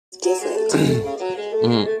Hey,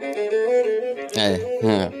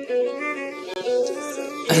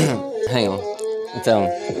 hang on. Tell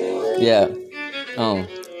him. Yeah.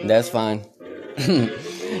 That's fine.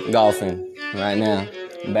 Golfing right now.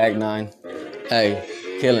 Back 9. Hey,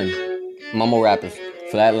 killing. Mumble rappers.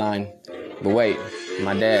 Flatline. But wait,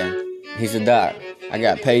 my dad, he's a doc. I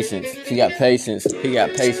got patience. He got patience. He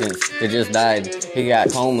got patience. It just died. He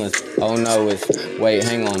got comas. Oh no, wait,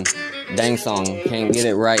 hang on. Dang song, can't get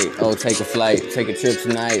it right. Oh, take a flight, take a trip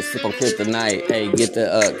tonight, sip on kryptonite. Hey, get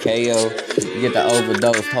the KO, get the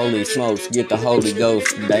overdose. Holy smokes, get the Holy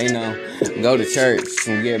Ghost. They know. Go to church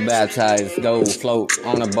and get baptized. Go float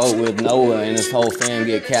on a boat with Noah and his whole fam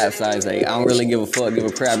get capsized. Hey, I don't really give a fuck, give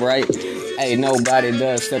a crap, right? Hey, nobody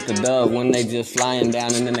does except the dove when they just flying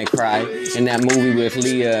down and then they cry. In that movie with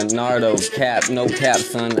Leonardo, no cap,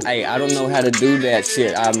 son. Hey, I don't know how to do that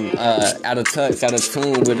shit. I'm out of touch, out of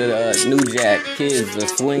tune with the new jack. Kids, the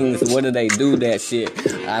swings, what do they do that shit?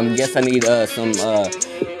 I guess I need some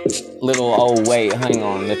wait, hang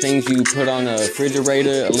on. The things you put on a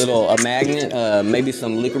refrigerator, a magnet, maybe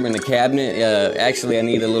some liquor in the cabinet. Actually, I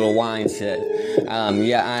need a little wine shit.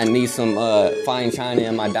 Yeah, I need some fine china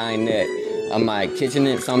in my dinette. My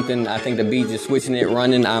kitchenette, something. I think the beat is switching it,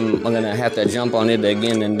 running. I'm gonna have to jump on it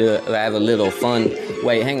again and have a little fun.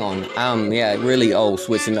 Wait, hang on. Yeah, really old,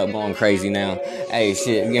 switching up, going crazy now. Hey,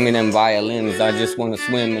 shit, give me them violins. I just wanna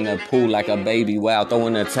swim in the pool like a baby. Wow, throw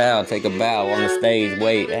in a towel, take a bow on the stage.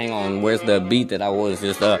 Wait, hang on. Where's the beat that I was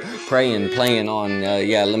just playing on?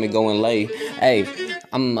 Yeah, let me go and lay. Hey,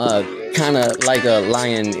 I'm kinda like a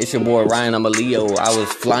lion. It's your boy Ryan, I'm a Leo. I was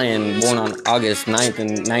flying, born on August 9th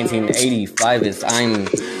in 1985. I'm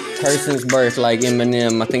person's birth like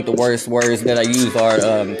Eminem. I think the worst words that I use are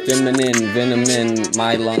feminine, venom in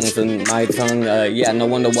my lungs and my tongue. Yeah, no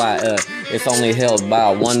wonder why it's only held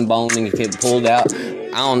by one bone and you get pulled out.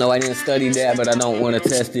 I don't know, I didn't study that, but I don't want to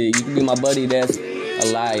test it. You can be my buddy, that's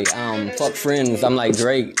a lie. Fuck friends, I'm like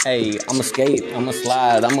Drake. Hey, I'ma skate, I'ma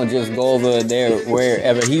slide, I'ma just go over there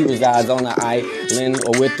wherever he resides on the island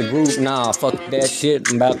or with the group. Nah, fuck that shit,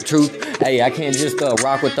 I'm about the truth. Hey, I can't just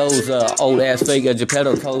rock with those old ass fake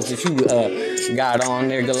Geppetto toes that you got on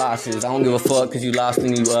their galoshes. I don't give a fuck cause you lost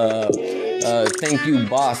and you think you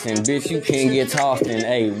bossing, bitch, you can't get tossed in.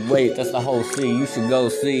 Hey, wait, that's the whole C, you should go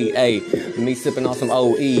see. Hey, me sipping on some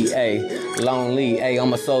OE. Hey, lonely. Hey,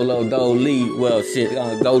 I'm a solo dolly. Well, shit,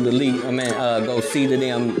 go delete. Go see the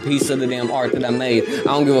damn piece of the damn art that I made. I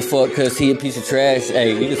don't give a fuck cause he a piece of trash.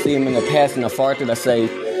 Hey, you can see him in the past in the fart that I say.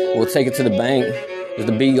 We'll take it to the bank. Is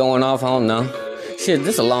the beat going off? I don't know. Shit,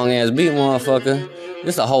 this a long ass beat, motherfucker.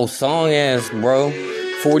 This a whole song ass, bro.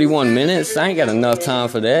 41 minutes? I ain't got enough time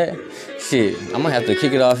for that. Shit, I'm gonna have to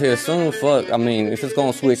kick it off here soon. Fuck, I mean, if it's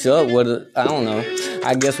gonna switch up, I don't know.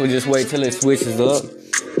 I guess we'll just wait till it switches up.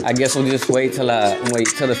 I guess we'll just wait till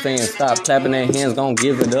the fans stop clapping their hands, gonna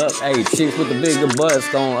give it up. Hey, chicks with the bigger butts,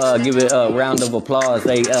 gonna give it a round of applause.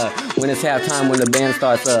 Hey, when it's halftime, when the band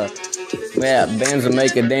starts, yeah, bands will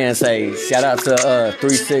make a dance. Hey, shout out to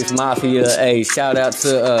 3-6 Mafia. Hey, shout out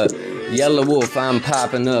to Yellow Wolf, I'm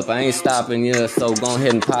popping up, I ain't stopping ya, so go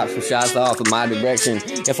ahead and pop some shots off in my direction.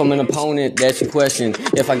 If I'm an opponent, that's your question.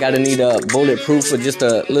 If I gotta need a bulletproof or just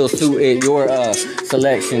a little suit at your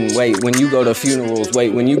selection. Wait, when you go to funerals,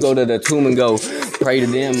 wait, when you go to the tomb and go pray to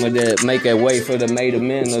them or to make a way for the maid of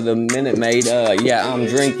men or the minute maid. Yeah, I'm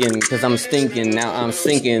drinking cause I'm stinking, now I'm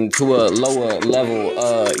sinking to a lower level.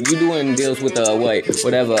 You doing deals with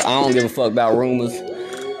whatever, I don't give a fuck about rumors.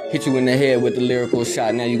 Hit you in the head with the lyrical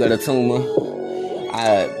shot, now you got a tumor.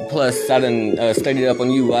 Plus, I done studied up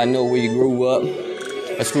on you, I know where you grew up.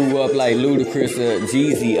 I screw up like Ludacris or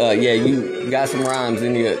Jeezy. Yeah, you got some rhymes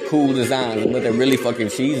in your cool designs, but they're really fucking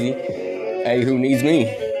cheesy. Hey, who needs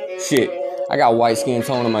me? Shit, I got white skin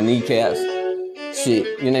tone on my kneecaps.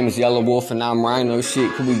 Shit, your name is Yellow Wolf and I'm Rhino.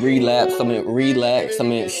 Shit, could we relapse? Relax.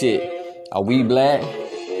 Shit, are we black?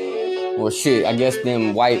 Well, shit, I guess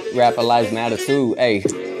them white rapper lives matter too. Hey,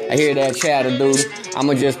 I hear that chatter, dude.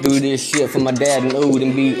 I'ma just do this shit for my dad and ood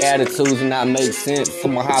and be attitudes and not make sense.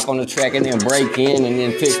 I'ma hop on the track and then break in and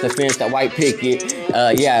then fix the fence, that white picket.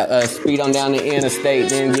 Speed on down the interstate,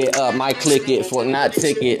 then get up, might click it for not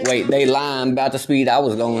ticket. Wait, they lying about the speed I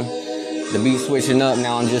was going. The beat switching up,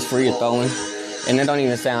 now I'm just free throwing. And it don't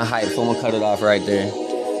even sound hype, so I'm gonna cut it off right there.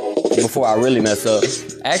 Before I really mess up.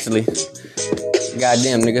 Actually,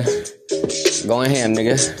 goddamn, nigga. Going ham,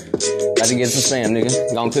 nigga. About to get some spam,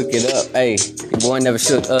 nigga. Gonna cook it up. Hey, your boy never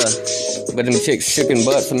shook, but them chicks shooking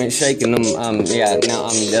butts, I mean shaking them. Yeah, now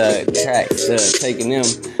I'm tracks, taking them.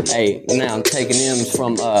 Hey, now I'm taking them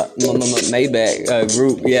from Maybach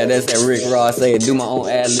group. Yeah, that's that Rick Ross. Hey, do my own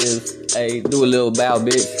ad-libs. Hey, do a little bow,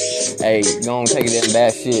 bitch. Hey, go on, take it in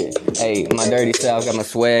bad shit. Hey, my dirty style, got my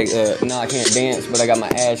swag. No, I can't dance, but I got my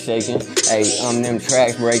ass shaking. Hey, them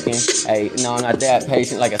tracks breaking. Hey, no, I'm not that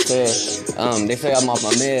patient, like I said. They say I'm off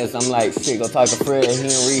my meds. I'm like, shit, go talk to Fred. He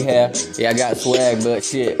in rehab. Yeah, I got swag, but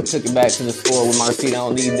shit, took it back to the store with my receipt. I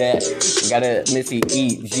don't need that. Got a Missy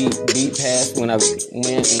E.G. beat pass when I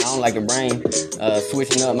went, and I don't like a brain.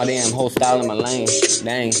 Switching up my damn whole style in my lane.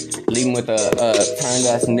 Dang, leaving with a turned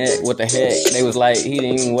ass neck. What the heck? They was like, he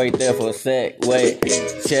didn't even wait there for a sec. Wait,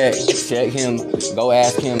 check him. Go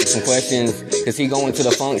ask him some questions, cause he going to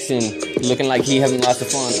the function looking like he having lots of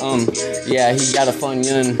fun. Yeah, he got a fun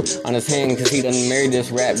yun on his hand, cause he done married this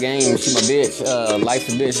rap game. She my bitch, life's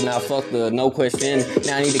a bitch, now fuck the no question.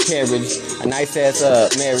 Now I need a carriage, a nice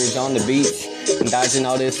ass marriage on the beach. Dodging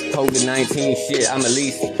all this COVID-19 shit. I'm at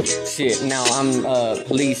least shit. Now I'm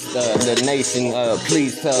police the nation.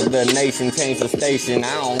 Please tell the nation, change the station.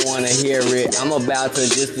 I don't wanna hear it. I'm about to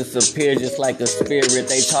just disappear, just like a spirit.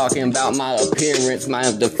 They talking about my appearance, my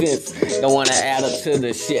defense. Don't wanna add up to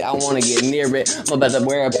the shit. I wanna get near it. I'm about to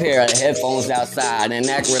wear a pair of headphones outside and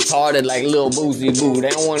act retarded like Lil Boozy Boo.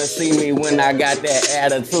 They don't wanna see me when I got that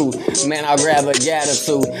attitude. Man, I'll grab a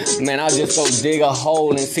attitude. Man, I'll just go dig a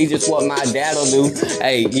hole and see just what my dad'll do.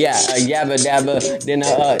 Hey, yeah, a yabba dabba, then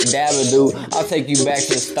a dabba do. I'll take you back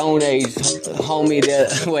to Stone Age, homie.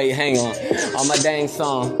 Wait, hang on my dang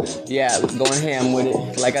song. Yeah, going ham with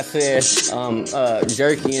it. Like I said,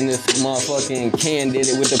 Jerky in this motherfucking can did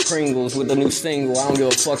it with the Pringles, with the new single. I don't give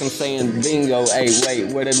a fuck, I'm saying bingo. Hey,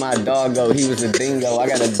 wait, where did my dog go? He was a dingo. I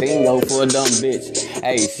got a bingo for a dumb bitch.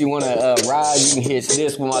 Hey, she wanna ride, you can hitch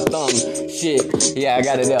this with my thumb. Shit, yeah, I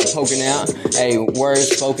got it up poking out. Hey, words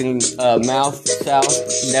spoken, mouth south.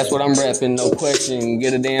 That's what I'm repping, no question.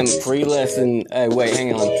 Get a damn free lesson. Hey, wait,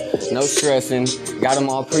 hang on. No stressing. Got them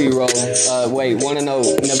all pre-roll. Wait, wanna know?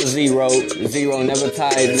 Never zero, never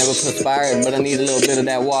tied, never perspired. But I need a little bit of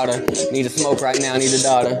that water. Need a smoke right now. Need a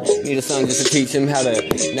daughter. Need a son just to teach him how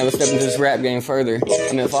to never step into this rap game further.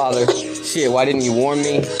 I mean, father. Shit, why didn't you warn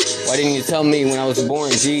me? Why didn't you tell me when I was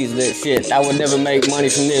born? Jeez, that shit. I would never make money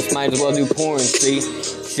from this. Might as well do porn, see?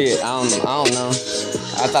 Shit, I don't know.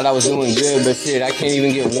 I thought I was doing good, but shit, I can't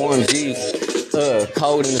even get warm. Jeez,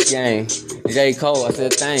 cold in this game. J. Cole, I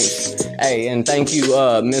said thanks. Hey, and thank you,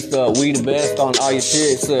 Mr. We the Best on all your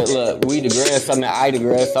shit. So, look, we digress. I mean, I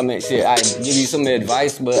digress. I mean, shit, I give you some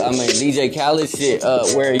advice, but I mean, DJ Khaled, shit,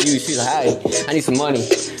 where are you? She's like, hi, I need some money.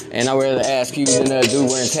 And I'd rather ask you than a dude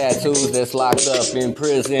wearing tattoos that's locked up in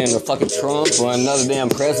prison, or fucking Trump, or another damn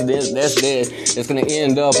president that's dead. It's gonna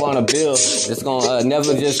end up on a bill. It's gonna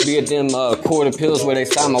never just be at them quarter pills where they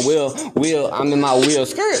sign my will. I'm in my wheel.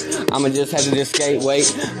 Skirt. I'ma just have to just skate,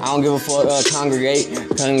 wait. I don't give a fuck, congregate.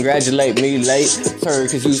 Congratulate me late, sir,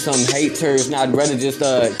 cause you some haters. Now I'd rather just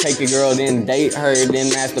take a girl, then date her, then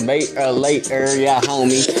masturbate later. Yeah,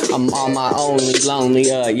 homie, I'm on my only lonely.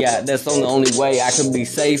 Yeah, that's the only way I could be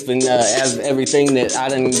safe and have everything that I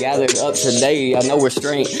done gathered up today. I know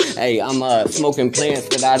restraint. Hey, I'm smoking plants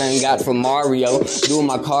that I done got from Mario. Doing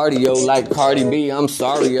my cardio like Cardi B. I'm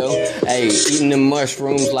sorry, yo. Hey, eating them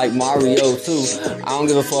mushrooms like Mario too. I don't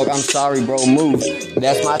give a fuck. I'm sorry, bro. Move.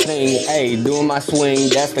 That's my thing. Hey, doing my swing.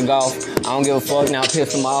 That's the golf. I don't give a fuck. Now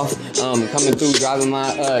piss them off. Coming through driving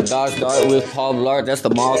my Dodge Dart with Paul Blart. That's the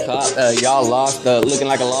mall cop. Y'all lost. Looking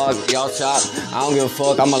like a log. Y'all chopped. I don't give a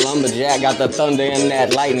fuck. I'm a lumberjack. Got the thunder in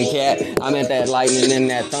that lightning cat. I'm at that lightning in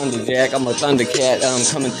that thunderjack. I'm a thundercat.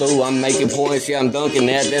 Coming through. I'm making points. Yeah, I'm dunking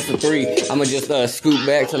that. That's a 3. I'ma just scoot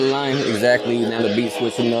back to the line. Exactly. Now the beat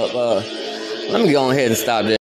switching up. Let me go ahead and stop there.